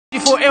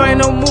24L ain't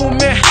no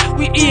movement.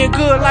 We eating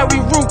good like we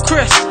Root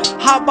Chris.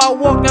 Hop out,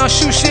 walk down,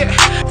 shoot shit.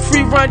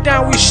 Free run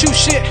down, we shoot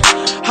shit.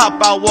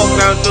 Hop out, walk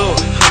down, do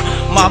it.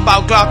 Mop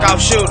out, Glock out,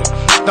 shoot it.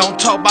 Don't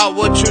talk about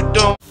what you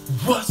doing.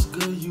 What's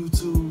good,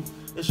 YouTube?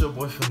 It's your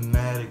boy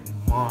Fanatic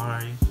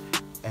Mari,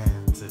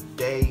 and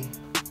today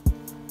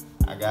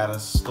I got a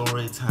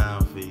story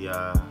time for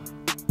y'all.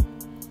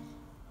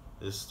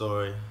 This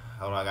story,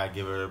 hold on, I gotta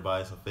give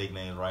everybody some fake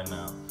names right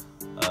now.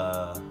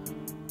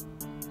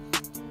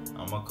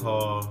 I'm gonna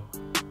call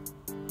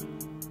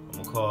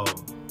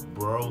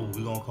bro.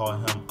 We gonna call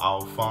him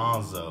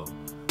Alfonso.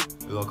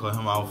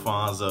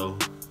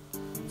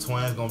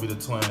 Twins gonna be the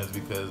twins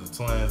because the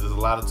twins, there's a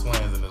lot of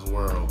twins in this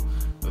world.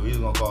 So we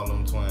just gonna call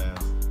them twins.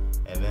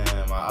 And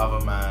then my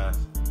other man,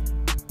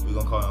 we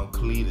gonna call him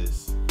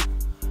Cletus.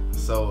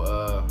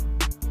 So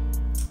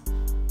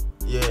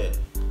yeah.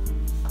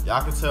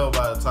 Y'all can tell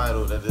by the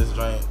title that this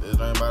drink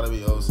about to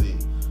be OC.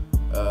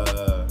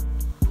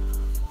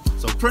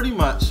 So pretty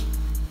much,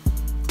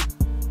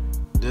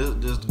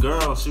 this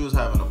girl, she was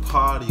having a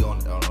party on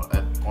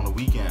the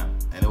weekend,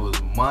 and it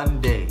was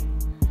Monday,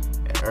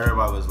 and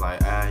everybody was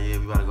like, yeah,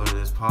 we gotta go to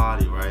this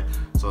party, right?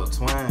 So the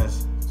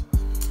twins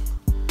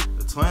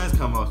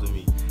come up to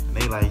me, and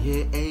they like,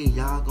 yeah, hey,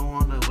 y'all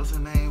going to what's her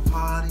name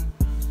party?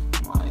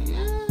 I'm like,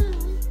 yeah,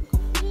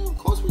 of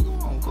course we going.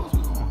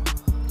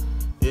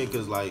 Yeah,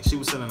 cause like she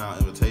was sending out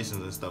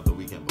invitations and stuff the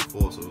weekend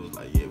before, so it was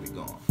like, yeah, we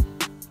going.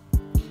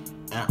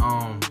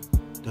 And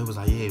they was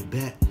like, yeah,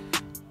 bet,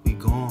 we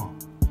going.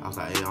 I was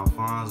like, hey,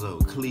 Alfonso,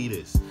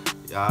 Cletus,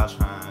 y'all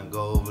trying to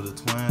go over to the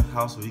twins'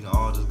 house so we can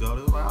all just go.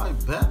 They was like, I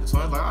bet. The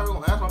twins like, I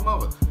gonna ask my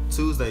mother.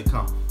 Tuesday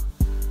come.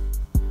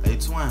 Hey,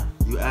 twin,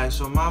 you ask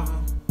your mother?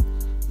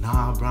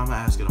 Nah, bro, I'm gonna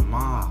ask her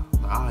tomorrow.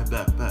 I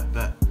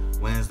bet.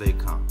 Wednesday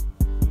come.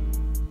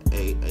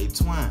 Hey,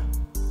 twin,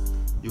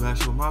 you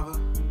ask your mother?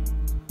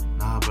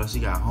 Nah, bro, she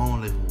got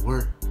home late from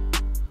work.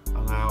 I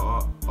was like,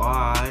 all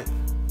right.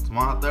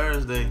 Tomorrow,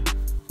 Thursday,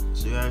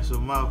 she asked your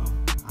mother.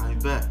 I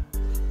bet.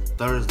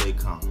 Thursday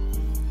come.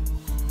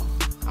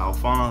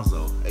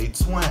 Alfonso, hey,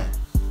 twin,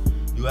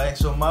 you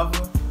ask your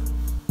mother?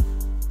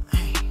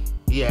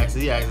 He asked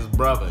his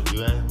brother.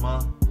 You ask his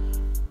mom?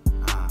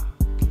 Nah.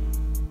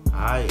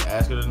 Alright,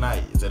 ask her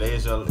tonight. Today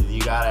is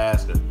you gotta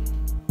ask her.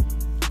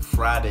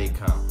 Friday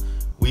come.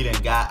 We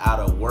done got out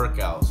of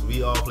workouts.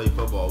 We all play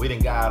football. We done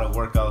got out of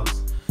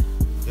workouts.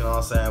 You know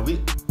what I'm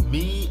saying?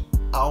 Me,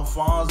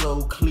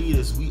 Alfonso,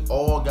 Cletus, we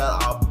all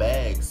got our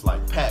bags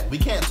like packed. We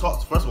can't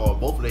talk. First of all,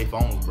 both of their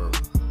phones, bro.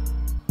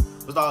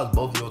 First of all, it's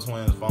both of your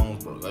twins'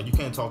 phones, bro. Like you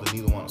can't talk to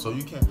neither one. So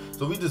you can't.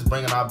 So we just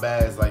bringing our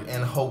bags like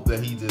in hope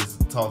that he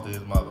just talked to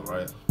his mother,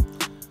 right?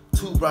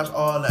 Toothbrush,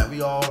 all that.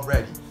 We all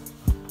ready.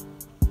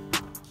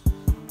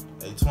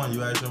 Hey, twin,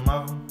 you ask your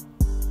mother?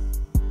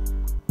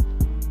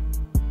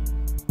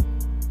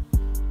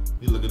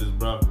 You look at his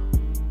brother.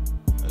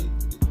 Hey,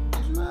 did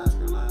you ask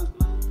her last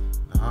night?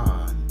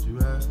 Nah, did you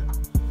ask her?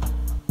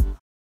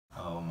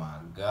 Oh my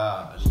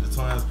gosh, the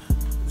twins.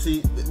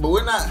 See, but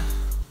we're not.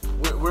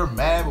 We're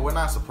mad, but we're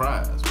not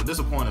surprised. We're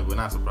disappointed, but we're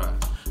not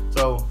surprised.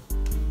 So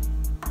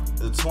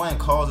the twin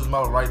calls his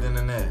mother right then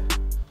and there.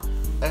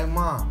 Hey,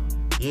 mom,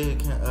 yeah,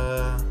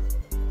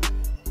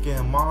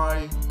 can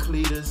Mari,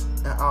 Cletus,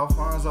 and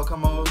Alfonso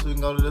come over so we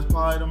can go to this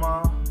party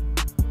tomorrow?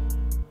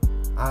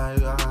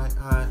 Alright.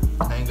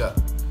 Hang up.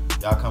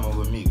 Y'all coming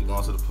with me. We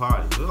going to the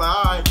party. We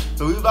like, alright.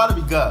 So we about to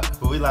be good.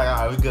 But we like,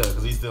 alright, we good.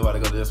 Because we still about to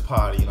go to this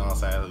party, you know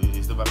what I'm saying?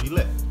 We still about to be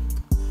lit.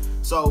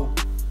 So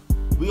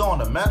we on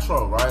the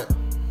metro, right?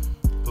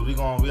 So his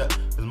mother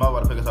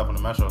about to pick us up on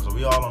the metro. So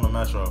we all on the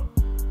metro.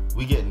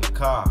 We get in the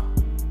car.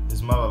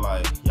 His mother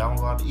like, y'all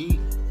wanna go out to eat?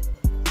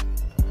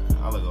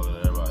 I look over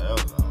at everybody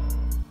else.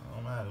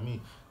 Don't matter to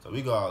me. So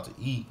we go out to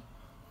eat.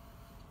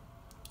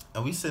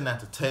 And we sitting at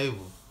the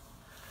table.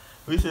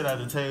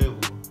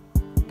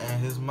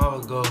 And his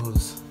mother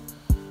goes,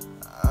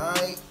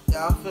 alright,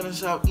 y'all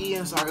finish up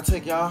eating so I can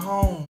take y'all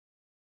home.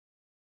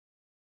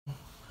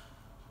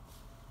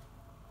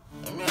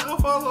 And man,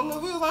 Alfonso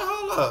looked, he was like,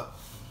 hold up.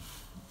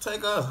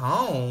 Take us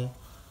home?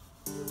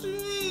 What you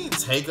mean,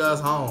 take us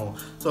home?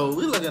 So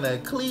we looking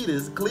at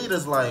Cletus.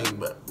 Cletus like,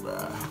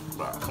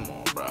 bruh, come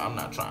on, bruh. I'm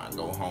not trying to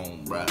go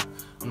home, bruh.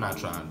 I'm not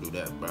trying to do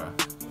that, bruh.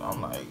 So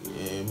I'm like,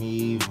 yeah, me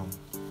either.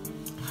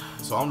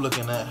 So I'm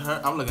looking at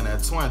her. I'm looking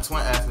at Twin.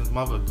 Twin asked his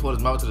mother, pulled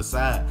his mother to the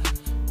side.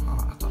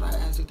 Oh, I thought I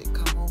asked you to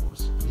come over.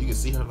 You can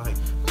see her like,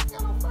 I ain't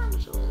got no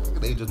furniture.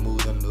 They just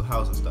moved in a new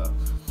house and stuff.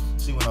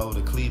 She went over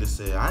to Cletus,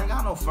 said, I ain't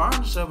got no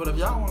furniture, but if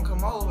y'all want to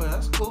come over,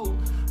 that's cool.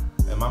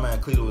 And my man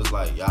Cletus was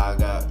like, y'all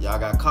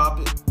got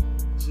carpet?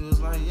 She was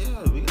like,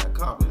 yeah, we got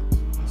carpet.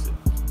 He said,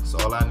 that's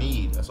all I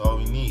need. That's all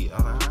we need.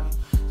 I'm like, all right.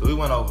 So we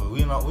went over.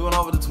 We went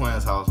over to the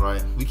twins' house,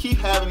 right? We keep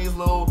having these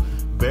little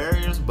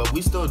barriers, but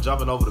we still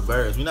jumping over the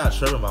barriers. We not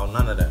tripping about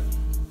none of that.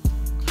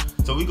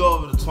 So we go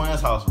over to the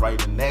twins' house, right?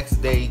 The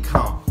next day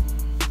come.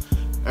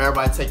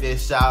 Everybody take their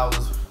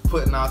showers,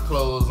 putting our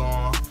clothes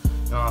on.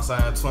 You know what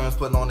I'm saying? Twins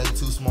putting on their 2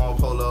 small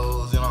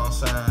polos, you know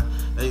what I'm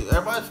saying?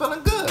 Everybody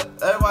feeling good.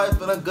 Everybody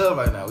feeling good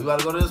right now. We about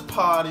to go to this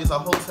party. It's a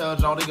hotel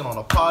joint. They get on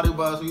a party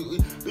bus.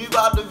 We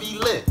about to be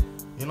lit.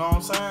 You know what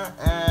I'm saying?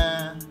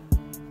 And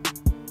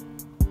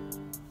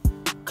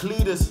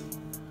Cletus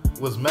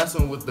was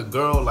messing with the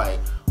girl like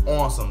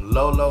on some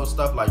low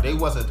stuff. Like they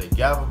wasn't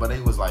together, but they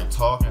was like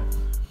talking.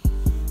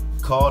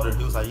 Called her.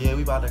 He was like, yeah,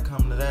 we about to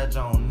come to that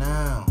joint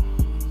now.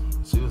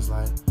 She was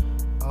like,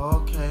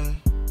 okay,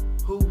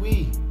 who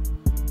we?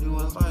 He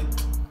was like,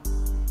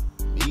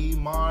 me,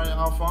 Mari,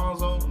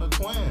 Alfonso, and the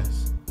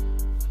twins.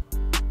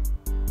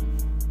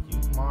 You,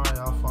 Mari,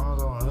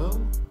 Alfonso, and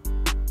who?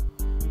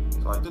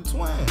 He's like, the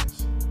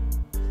twins.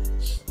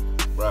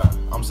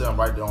 Bruh, I'm sitting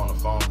right there on the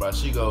phone, bruh.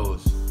 She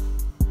goes,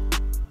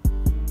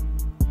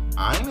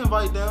 I ain't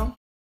invite them.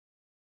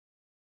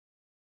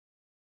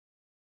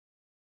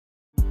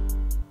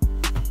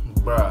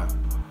 Bruh,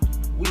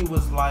 we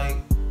was like,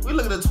 we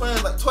look at the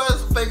twins, like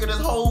twins figured this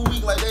whole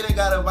week like they didn't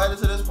got invited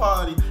to this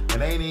party and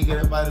they didn't get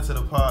invited to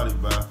the party,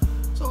 bruh.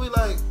 So we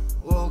like,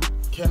 well,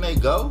 can they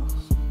go?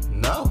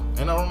 No,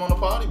 ain't no room on the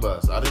party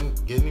bus. I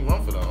didn't get any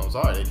room for them. I'm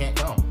sorry, they can't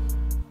come.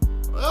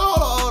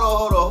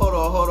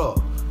 Hold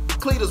on.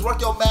 Cletus,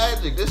 work your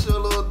magic. This your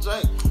little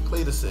jank.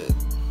 Cletus said,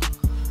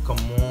 come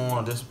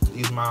on,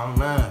 these my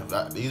man.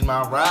 These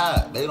my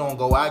ride. They don't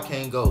go, I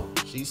can't go.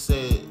 She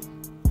said,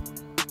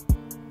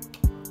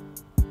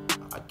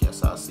 I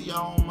guess I'll see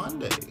y'all on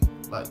Monday.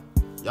 Like,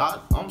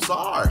 y'all, I'm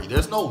sorry.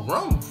 There's no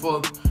room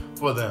for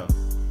them.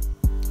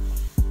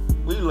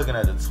 We looking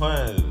at the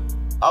twins.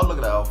 I was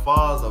looking at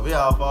Alfonso.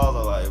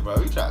 Alfonso like, bro,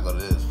 we trying to go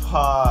to this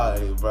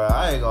party, bro.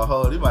 I ain't gonna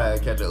hold you. Might have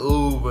to catch an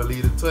Uber,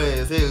 leave the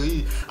twins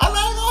here. I'm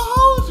not gonna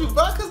hold you,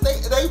 bro, because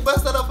they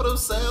messed that up for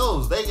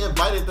themselves. They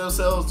invited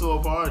themselves to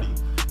a party.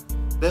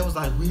 They was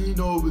like, we didn't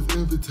know it was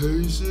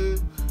invitation.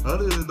 I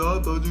didn't know.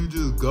 I thought you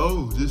just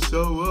go, just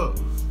show up.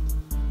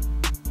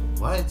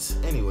 What?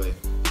 Anyway,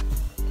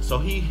 so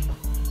he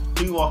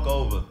walk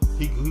over.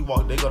 He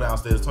walk. They go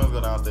downstairs. Twins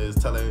go downstairs.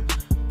 Tell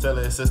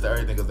her sister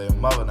everything because their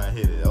mother not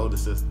here. The older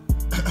sister.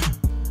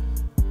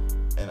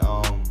 And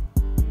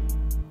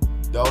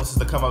the older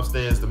sister come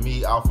upstairs to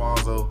meet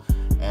Alfonso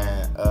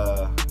and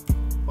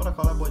what I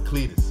call that boy,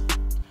 Cletus.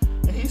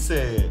 And she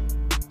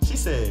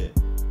said,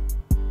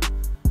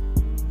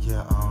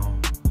 yeah,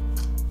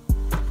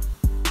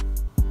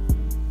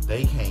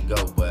 they can't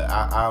go, but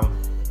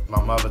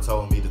my mother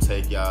told me to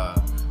take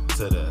y'all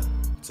to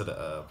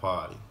the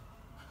party.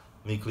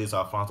 Me, Cletus,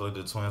 Alfonso,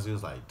 the twins. He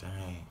was like,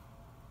 dang.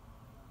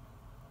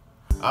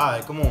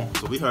 Alright, come on.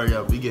 So we hurry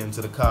up. We get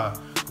into the car.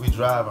 We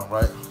driving,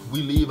 right?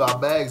 We leave our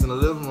bags in the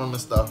living room and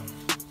stuff.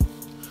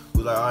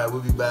 We like, alright,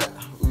 we'll be back.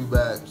 We'll be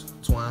back,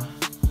 twin.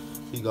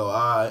 He go,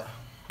 alright.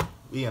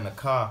 We in the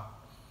car.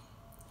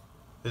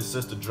 His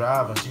sister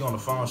driving. She on the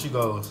phone. She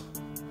goes,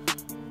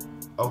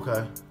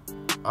 okay.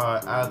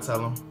 Alright, I'll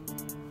tell him.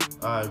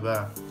 Alright,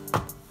 bye.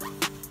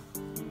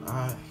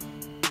 Alright.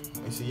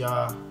 Make sure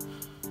y'all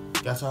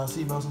got y'all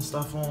seatbelts and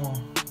stuff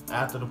on.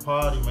 After the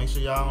party, make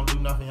sure y'all don't do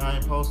nothing y'all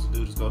ain't supposed to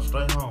do. Just go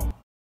straight home.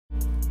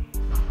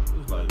 He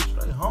was like,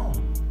 straight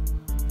home?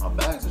 My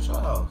bags at your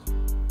house.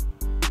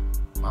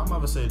 My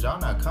mother said, y'all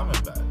not coming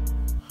back.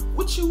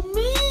 What you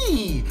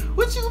mean?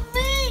 What you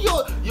mean?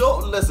 Yo,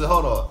 listen,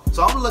 hold on.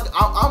 So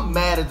I'm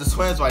mad at the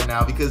twins right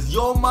now because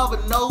your mother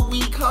know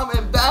we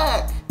coming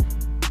back.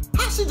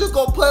 How she just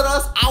gonna put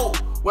us out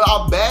with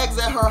our bags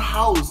at her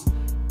house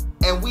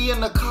and we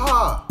in the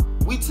car?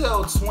 We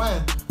tell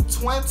Twin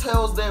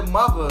tells their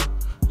mother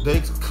their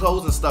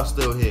clothes and stuff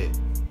still here.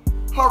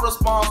 Her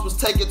response was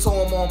take it to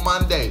him on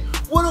Monday.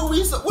 What do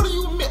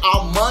you mean?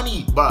 Our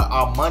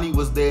money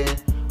was there.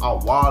 Our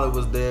wallet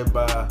was there,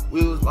 bruh.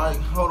 We was like,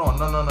 hold on,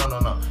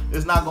 no.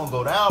 It's not gonna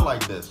go down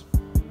like this.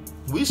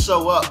 We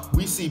show up,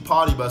 we see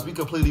party bus, we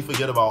completely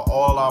forget about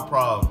all our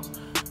problems.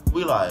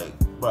 We like,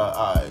 bruh,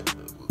 alright,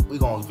 we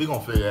gonna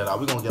figure it out.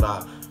 We gonna get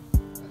our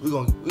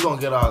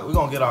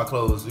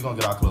clothes.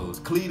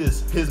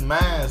 Cletus, his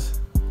mans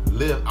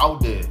live out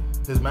there.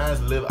 His mans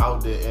live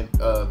out there in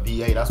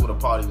VA. That's where the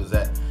party was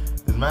at.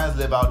 His mans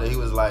live out there. He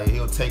was like,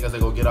 he'll take us to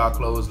go get our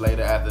clothes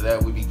later. After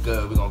that, we be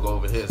good. We gonna go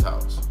over his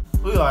house.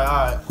 We like,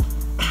 all right.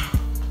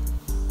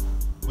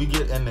 We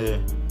get in there.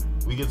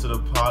 We get to the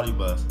party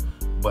bus,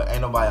 but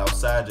ain't nobody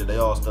outside yet. They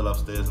all still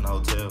upstairs in the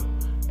hotel.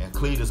 And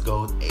Cletus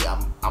goes, hey,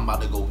 I'm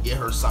about to go get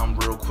her something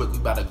real quick. We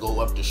about to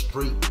go up the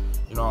street.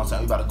 You know what I'm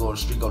saying? We about to go to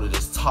the street, go to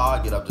this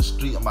Target up the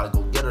street. I'm about to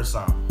go get her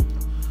something.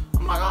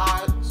 I'm like, all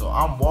right. So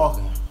I'm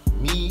walking.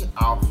 Me,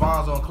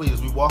 Alfonso, and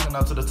Cletus, we walking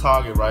up to the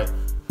Target, right?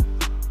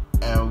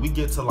 And we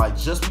get to like,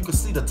 just you can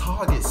see the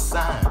Target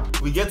sign.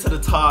 We get to the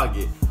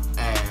Target,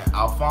 and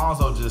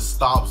Alfonso just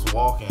stops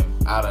walking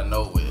out of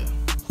nowhere.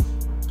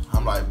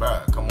 I'm like,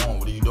 bruh, come on,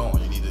 what are you doing?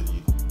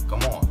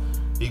 Come on.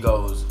 He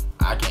goes,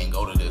 I can't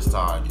go to this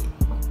Target.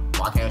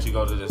 Why can't you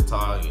go to this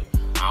Target?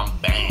 I'm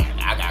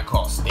banned. I got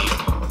caught stealing.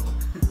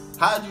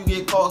 How'd you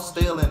get caught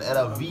stealing at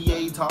a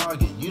VA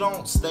Target? You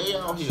don't stay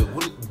out here.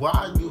 Why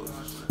are you?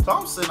 So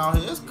I'm sitting out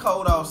here. It's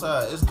cold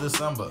outside. It's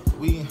December.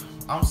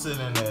 I'm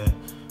sitting there.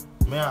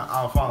 Me and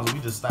Alfonso, we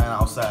just standing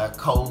outside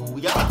cold.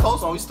 We got our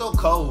coats on, we still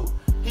cold.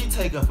 He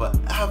taking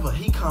forever.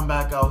 He come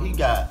back out.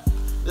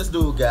 This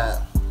dude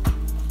got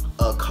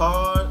a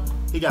card.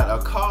 He got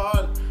a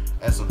card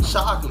and some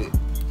chocolate.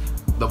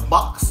 The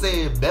box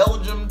said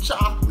Belgium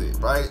chocolate,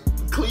 right?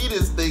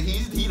 Cletus think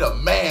he the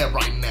man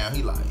right now.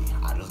 He like,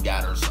 I just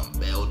got her some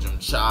Belgium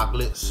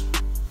chocolates.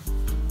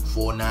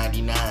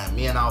 $4.99.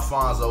 Me and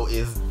Alfonso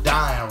is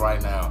dying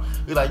right now.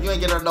 We like, you ain't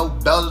get her no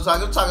Belgian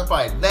chocolate. Chocolate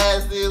probably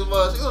nasty as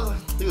much.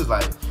 He was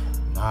like,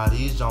 nah,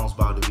 these Jones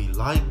about to be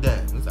like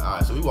that. We said, all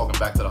right, so we walking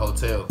back to the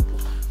hotel.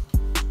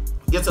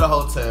 Get to the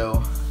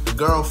hotel. The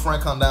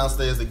girlfriend come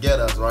downstairs to get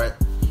us, right?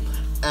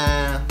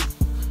 And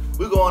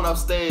we going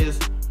upstairs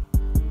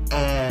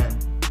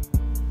and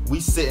we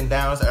sitting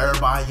down. It's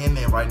everybody in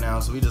there right now,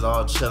 so we just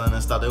all chilling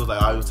and stuff. They was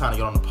like, all right, it was time to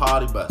get on the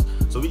party bus.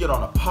 So we get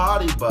on the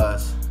party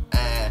bus,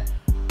 and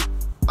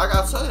I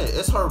gotta tell you,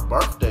 it's her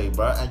birthday,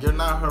 bro, and you're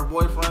not her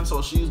boyfriend,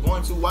 so she's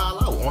going to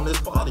wild out on this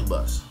party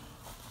bus.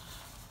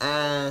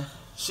 And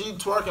she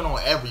twerking on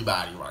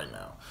everybody right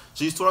now.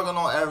 She's twerking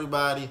on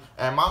everybody,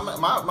 and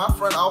my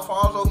friend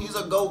Alfonso, he's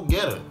a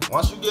go-getter.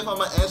 Once you give him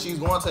an inch, she's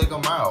going to take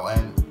him out,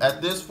 and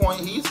at this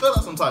point, he's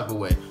feeling some type of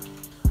way.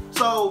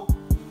 So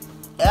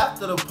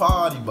after the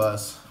party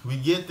bus, we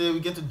get there, we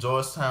get to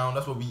Georgetown.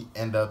 That's where we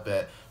end up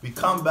at. We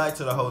come back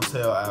to the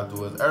hotel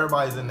afterwards.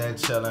 Everybody's in there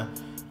chilling.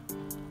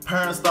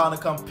 Parents starting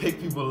to come pick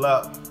people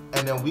up,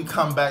 and then we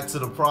come back to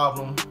the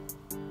problem.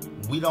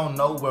 We don't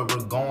know where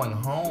we're going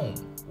home.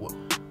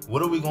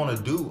 What are we gonna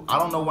do? I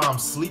don't know where I'm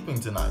sleeping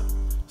tonight.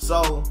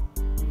 So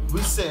we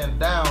sitting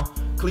down.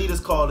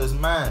 Cletus called his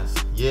mans.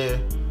 Yeah,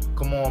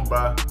 come on,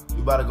 bro.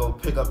 We about to go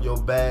pick up your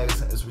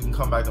bags so we can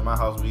come back to my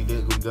house. We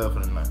good for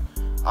the night.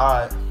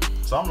 All right.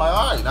 So I'm like,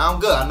 all right, now I'm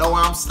good. I know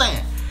where I'm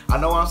staying. I'm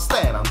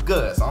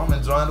good. So I'm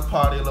enjoying the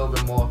party a little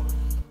bit more.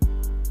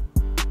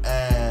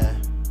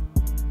 And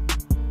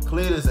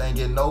Cletus ain't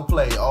getting no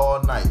play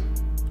all night,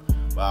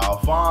 but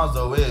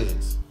Alfonso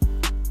is.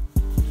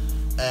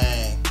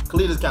 And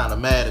Cletus kind of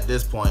mad at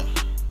this point.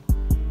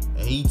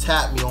 And he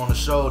tapped me on the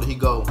shoulder. He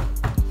go,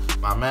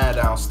 my man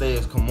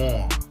downstairs, come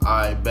on. All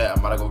right, bet. I'm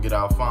about to go get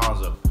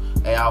Alfonso.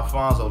 Hey,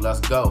 Alfonso, let's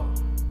go.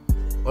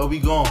 Where we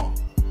going?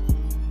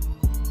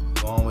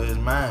 Going with his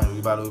man. We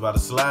about to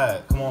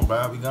slide. Come on,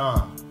 bro. We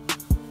gone.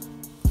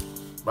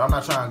 Bro, I'm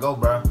not trying to go,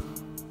 bro.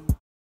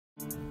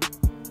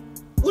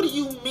 What do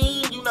you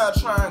mean you not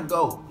trying to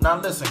go? Now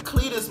listen,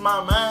 Cletus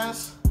my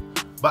man's,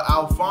 but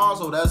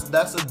Alfonso,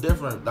 that's a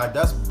different, like,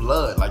 that's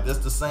blood. Like, that's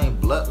the same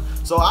blood.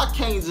 So I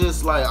can't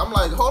just, like, I'm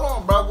like, hold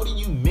on, bro. What do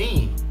you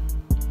mean?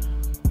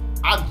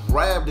 I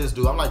grabbed this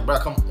dude. I'm like, bro,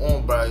 come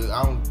on, bro.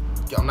 I'm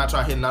not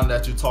trying to hit none of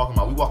that you talking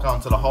about. We walk out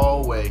into the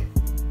hallway,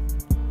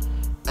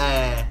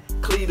 and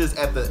Cletus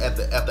at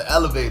the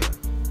elevator.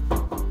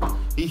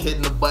 He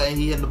hitting the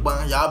button.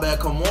 Y'all better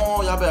come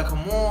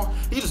on.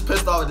 He just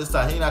pissed off at this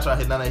time. He not trying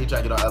to hit none of that. He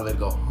trying to get on the elevator,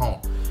 go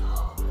home.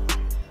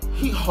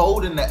 He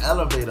holding the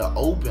elevator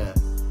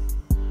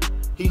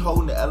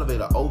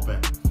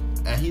open.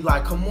 And he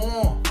like, come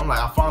on. I'm like,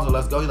 Alfonso,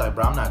 let's go. He like,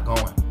 bro, I'm not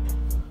going.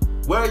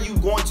 Where are you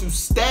going to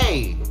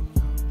stay?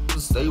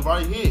 Just stay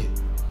right here.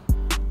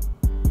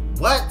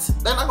 What?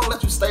 They're not gonna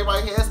let you stay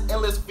right here. It's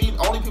endless feet.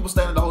 Only people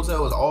staying at the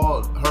hotel is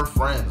all her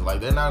friends. Like,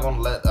 they're not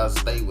gonna let us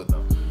stay with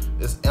them.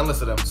 It's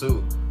endless of them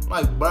too. I'm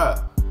like,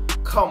 bruh,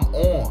 come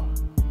on.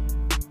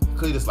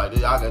 Cletus like,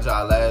 y'all got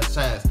y'all last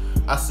chance.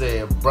 I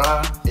said,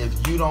 bruh,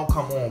 if you don't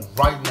come on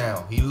right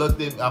now.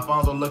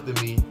 Alfonso looked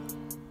at me.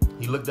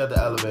 He looked at the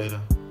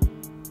elevator.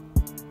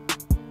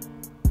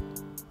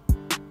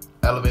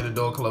 Elevator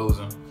door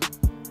closing.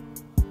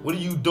 What are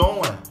you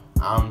doing?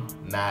 I'm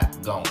not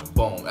going.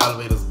 Boom,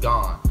 elevator's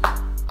gone.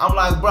 I'm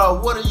like,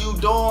 bro, what are you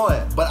doing?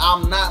 But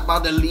I'm not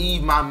about to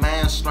leave my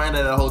man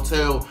stranded at a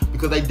hotel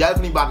because they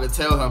definitely about to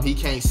tell him he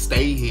can't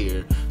stay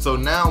here. So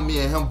now me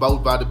and him both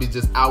about to be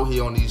just out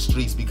here on these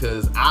streets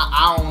because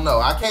I don't know.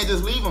 I can't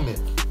just leave him here.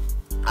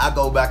 I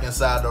go back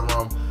inside the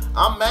room.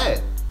 I'm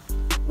mad.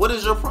 What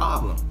is your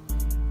problem?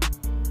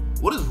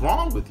 What is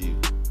wrong with you?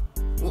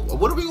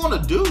 What are we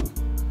gonna do?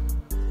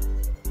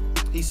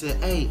 He said,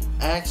 hey,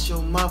 ask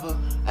your mother,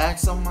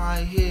 ask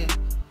somebody here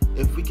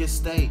if we can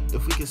stay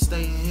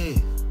in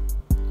here.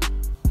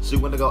 She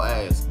went to go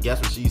ask.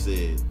 Guess what she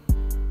said?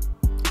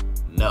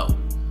 No,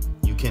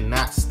 you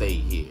cannot stay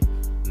here.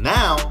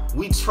 Now,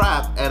 we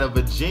trapped at a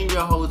Virginia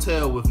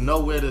hotel with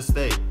nowhere to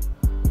stay.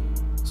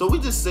 So we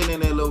just sitting in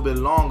there a little bit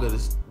longer.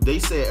 They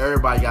said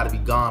everybody gotta be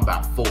gone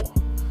by 4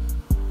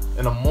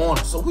 in the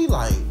morning. So we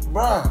like,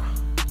 bruh,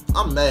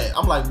 I'm mad.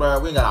 I'm like,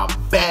 bro, we ain't got our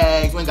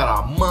bags, we ain't got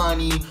our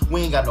money,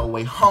 we ain't got no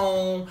way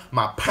home.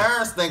 My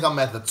parents think I'm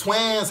at the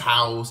twins'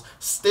 house.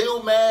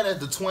 Still mad at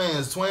the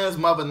twins. Twins'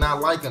 mother not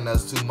liking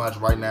us too much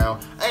right now.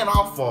 Ain't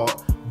our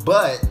fault.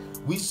 But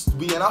we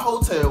in a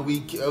hotel,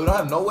 we don't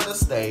have nowhere to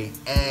stay,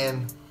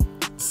 and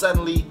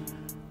suddenly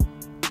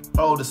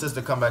her older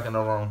sister come back in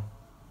the room.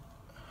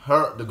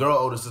 The girl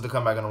older sister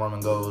come back in the room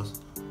and goes,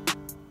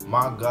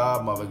 my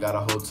godmother got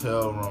a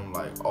hotel room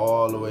like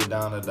all the way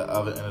down at the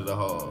other end of the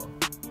hall.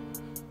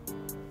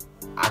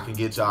 I can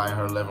get y'all in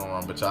her living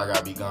room, but y'all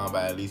gotta be gone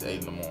by at least 8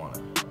 in the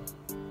morning.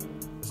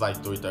 It's like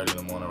 3:30 in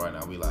the morning right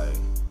now. We like,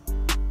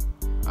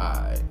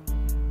 alright.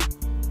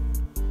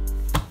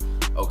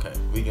 Okay,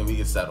 we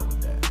can settle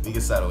with that. We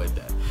can settle with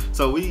that.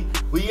 So we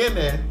in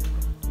there.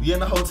 We in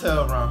the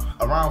hotel room.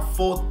 Around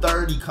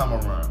 4:30 come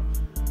around.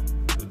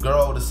 The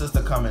girl, the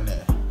sister come in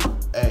there.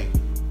 Hey,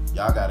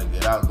 y'all gotta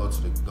get out. Go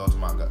to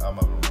my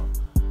mother room.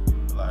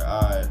 Like,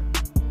 alright.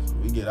 So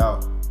we get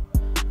out.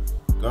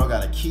 Girl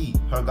got a key.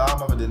 Her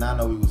godmother did not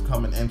know we was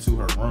coming into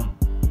her room.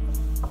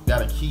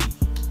 Got a key.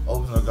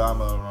 Opens her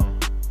godmother room.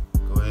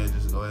 Go ahead,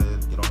 just go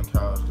ahead. Get on the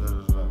couch.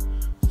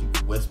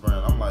 She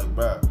whispering. I'm like,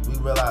 bruh, we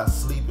realized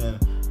sleeping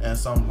in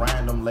some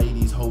random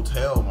lady's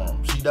hotel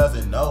room. She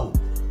doesn't know.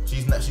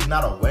 She's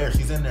not aware.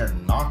 She's in there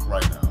knocked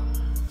right now.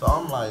 So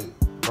I'm like,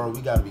 bro,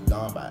 we gotta be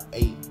gone by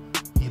 8.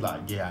 He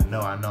like, yeah, I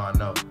know.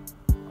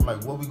 I'm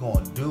like, what we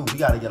gonna do? We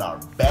gotta get our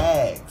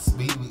bags.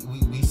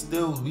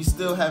 We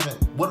still haven't.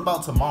 What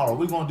about tomorrow? What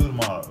we gonna do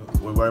tomorrow?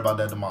 We'll worry about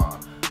that tomorrow.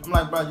 I'm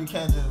like, bro, we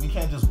can't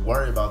just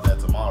worry about that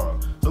tomorrow.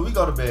 So we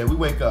go to bed. We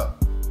wake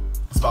up.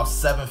 It's about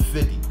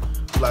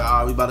 7:50. We're like, all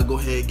right, we about to go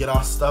ahead and get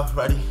our stuff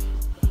ready.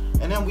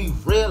 And then we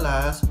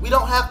realize we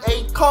don't have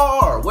a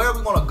car. Where are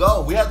we gonna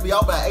go? We have to be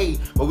out by 8,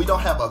 but we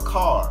don't have a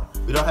car.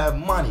 We don't have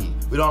money.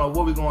 We don't know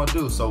what we're gonna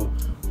do. So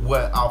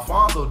what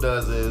Alfonso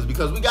does is,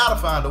 because we gotta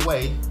find a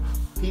way,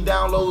 he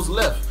downloads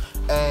Lyft.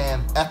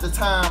 And at the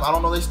time, I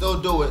don't know if they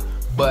still do it,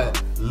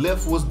 but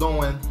Lyft was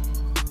doing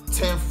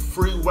 10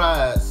 free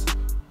rides.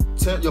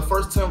 Your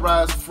first 10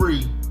 rides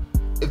free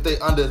if they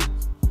under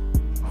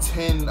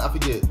 10, I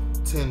forget,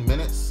 10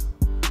 minutes.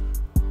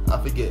 I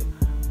forget.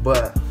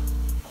 But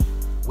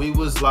we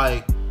was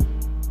like,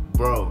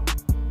 bro,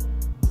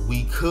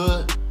 we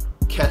could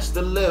catch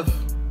the Lyft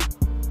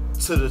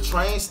to the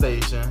train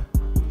station,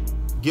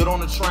 get on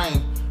the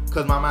train,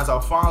 because my man's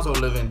Alfonso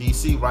live in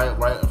DC,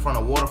 right in front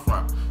of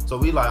Waterfront. So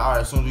we like, all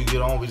right, as soon as we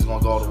get on, we just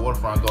gonna go to the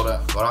Waterfront, go to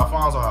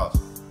Alfonso's house.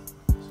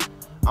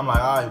 I'm like,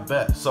 all right,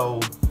 bet. So,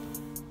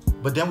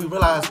 but then we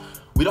realized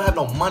we don't have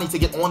no money to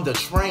get on the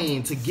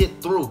train to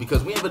get through,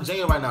 because we in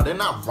Virginia right now. They're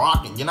not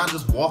rocking. You're not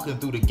just walking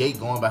through the gate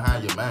going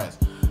behind your mans.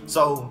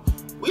 So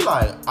we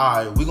like,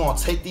 all right, we gonna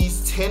take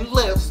these 10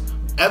 lifts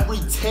every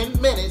 10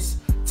 minutes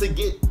to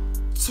get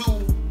to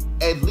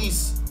at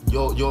least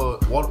your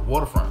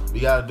Waterfront. We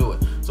gotta do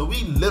it. So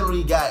we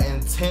literally got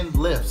in 10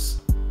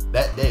 lifts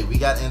that day. We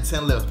got in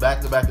 10 lifts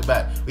back to back to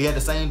back. We had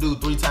the same dude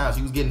 3 times.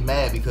 He was getting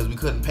mad because we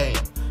couldn't pay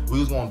him. We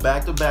was going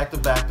back to back to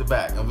back to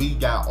back, and we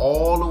got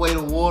all the way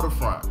to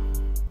Waterfront.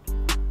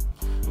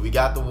 We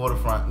got to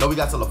Waterfront. No, we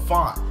got to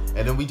LaFont,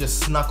 and then we just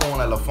snuck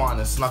on at LaFont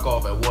and snuck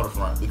off at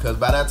Waterfront, because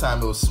by that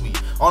time it was sweet.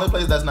 Only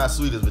place that's not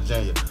sweet is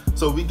Virginia.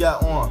 So we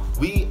got on.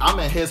 I'm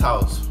in his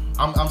house.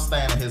 I'm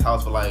staying in his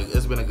house for like,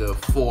 it's been a good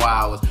 4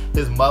 hours.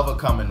 His mother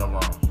come in the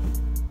room.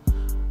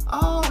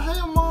 Oh, hey,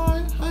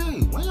 Amari.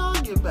 Hey, when y'all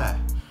get back?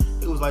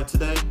 He was like,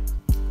 today.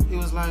 She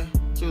was like,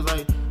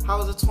 how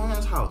was the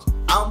twins' house?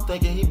 I'm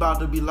thinking he about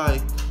to be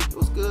like, it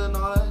was good and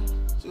all that.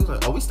 She was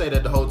like, oh, we stayed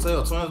at the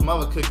hotel. Twins'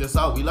 mother kicked us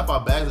out. We left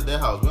our bags at their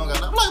house. We don't got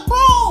nothing. I'm like,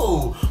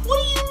 bro, what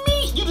do you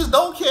mean? You just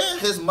don't care?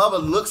 His mother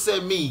looks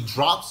at me,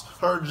 drops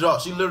her jaw.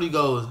 She literally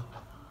goes,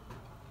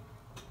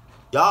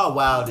 y'all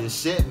wild as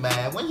shit,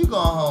 man. When you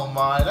going home,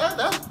 man?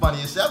 That's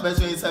funny as shit. I bet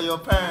you ain't tell your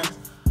parents.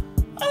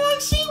 I'm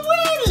like, she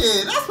with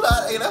it.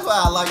 That's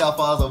why I like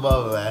Alfonso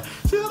mother, man.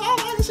 She was like, I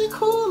like it. She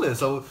coolin'.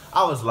 So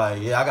I was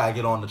like, yeah, I gotta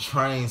get on the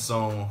train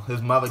soon.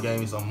 His mother gave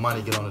me some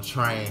money to get on the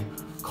train.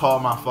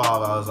 Called my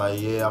father. I was like,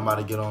 yeah, I'm about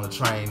to get on the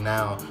train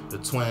now. The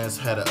twins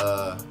had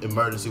a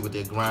emergency with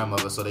their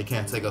grandmother, so they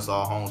can't take us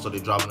all home. So they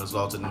dropping us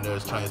off to the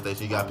nearest train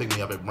station. You gotta pick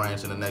me up at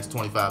Branch in the next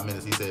 25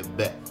 minutes. He said,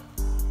 bet.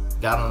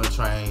 Got on the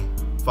train.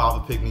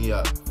 Father picked me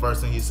up.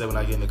 First thing he said when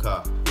I get in the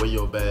car, where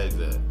your bags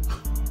at?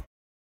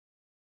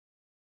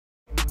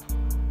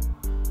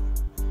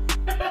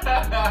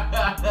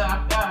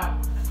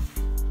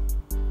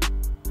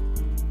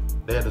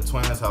 They at the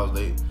twins' house.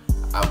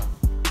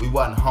 We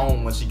wasn't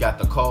home when she got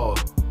the call.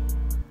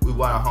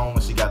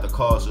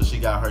 So she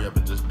got to hurry up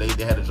and just, they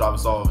had to drop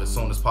us off as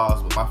soon as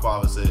possible. My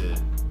father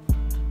said,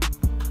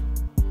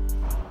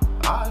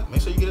 all right,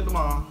 make sure you get it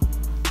tomorrow.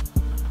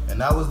 And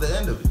that was the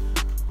end of it.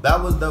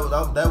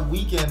 That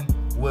weekend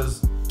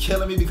was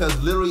killing me, because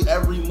literally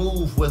every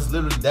move was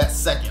literally that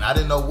second. I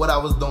didn't know what I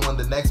was doing.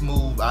 The next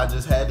move, I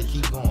just had to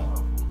keep going.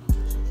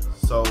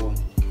 So,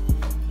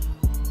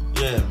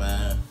 yeah,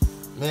 man.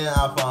 Me and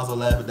Alfonso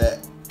laugh at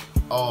that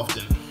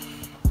often.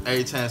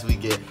 Every chance we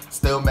get.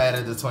 Still mad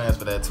at the twins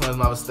for that. Twins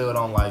mama still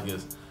don't like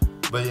us.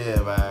 But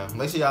yeah, man.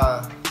 Make sure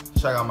y'all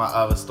check out my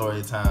other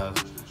story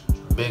times.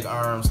 Big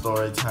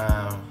story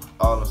time.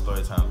 All the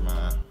story times,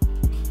 man.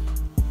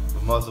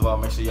 But most of all,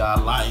 make sure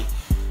y'all like,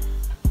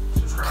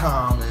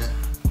 comment,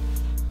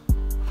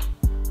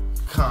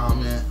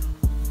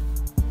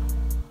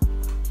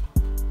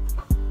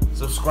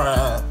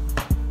 subscribe.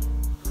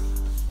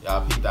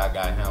 Y'all peep that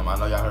guy, him. I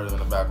know y'all heard him in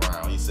the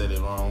background. He said it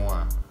wrong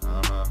one.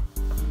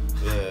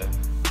 Yeah.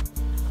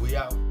 We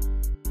out.